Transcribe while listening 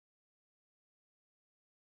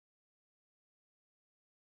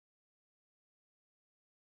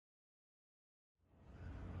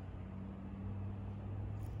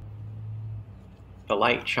The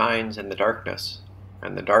light shines in the darkness,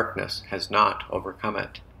 and the darkness has not overcome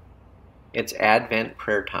it. It's Advent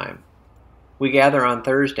prayer time. We gather on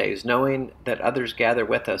Thursdays knowing that others gather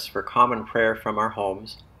with us for common prayer from our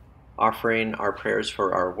homes, offering our prayers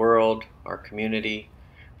for our world, our community,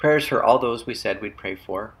 prayers for all those we said we'd pray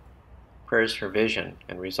for, prayers for vision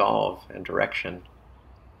and resolve and direction.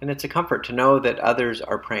 And it's a comfort to know that others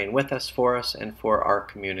are praying with us, for us, and for our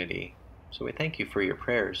community. So we thank you for your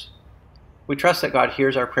prayers. We trust that God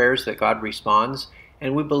hears our prayers, that God responds,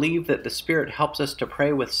 and we believe that the Spirit helps us to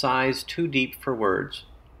pray with sighs too deep for words.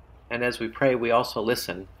 And as we pray, we also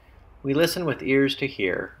listen. We listen with ears to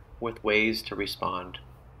hear, with ways to respond.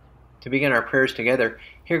 To begin our prayers together,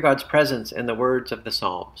 hear God's presence in the words of the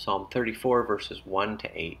Psalm, Psalm 34, verses 1 to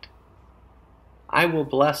 8. I will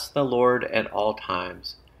bless the Lord at all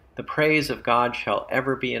times. The praise of God shall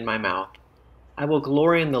ever be in my mouth. I will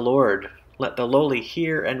glory in the Lord. Let the lowly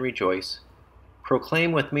hear and rejoice.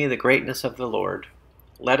 Proclaim with me the greatness of the Lord.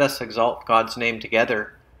 Let us exalt God's name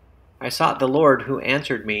together. I sought the Lord, who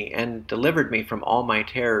answered me and delivered me from all my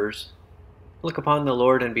terrors. Look upon the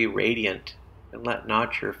Lord and be radiant, and let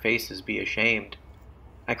not your faces be ashamed.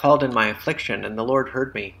 I called in my affliction, and the Lord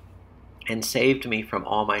heard me, and saved me from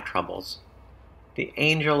all my troubles. The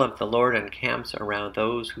angel of the Lord encamps around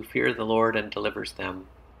those who fear the Lord and delivers them.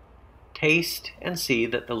 Taste and see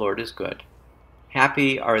that the Lord is good.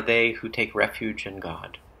 Happy are they who take refuge in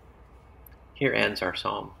God. Here ends our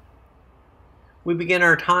psalm. We begin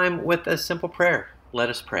our time with a simple prayer. Let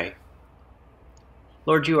us pray.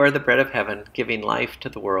 Lord, you are the bread of heaven, giving life to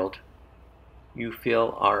the world. You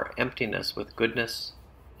fill our emptiness with goodness.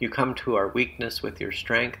 You come to our weakness with your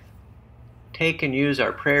strength. Take and use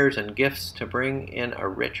our prayers and gifts to bring in a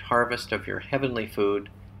rich harvest of your heavenly food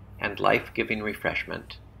and life-giving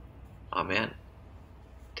refreshment. Amen.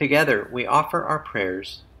 Together we offer our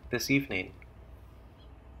prayers this evening.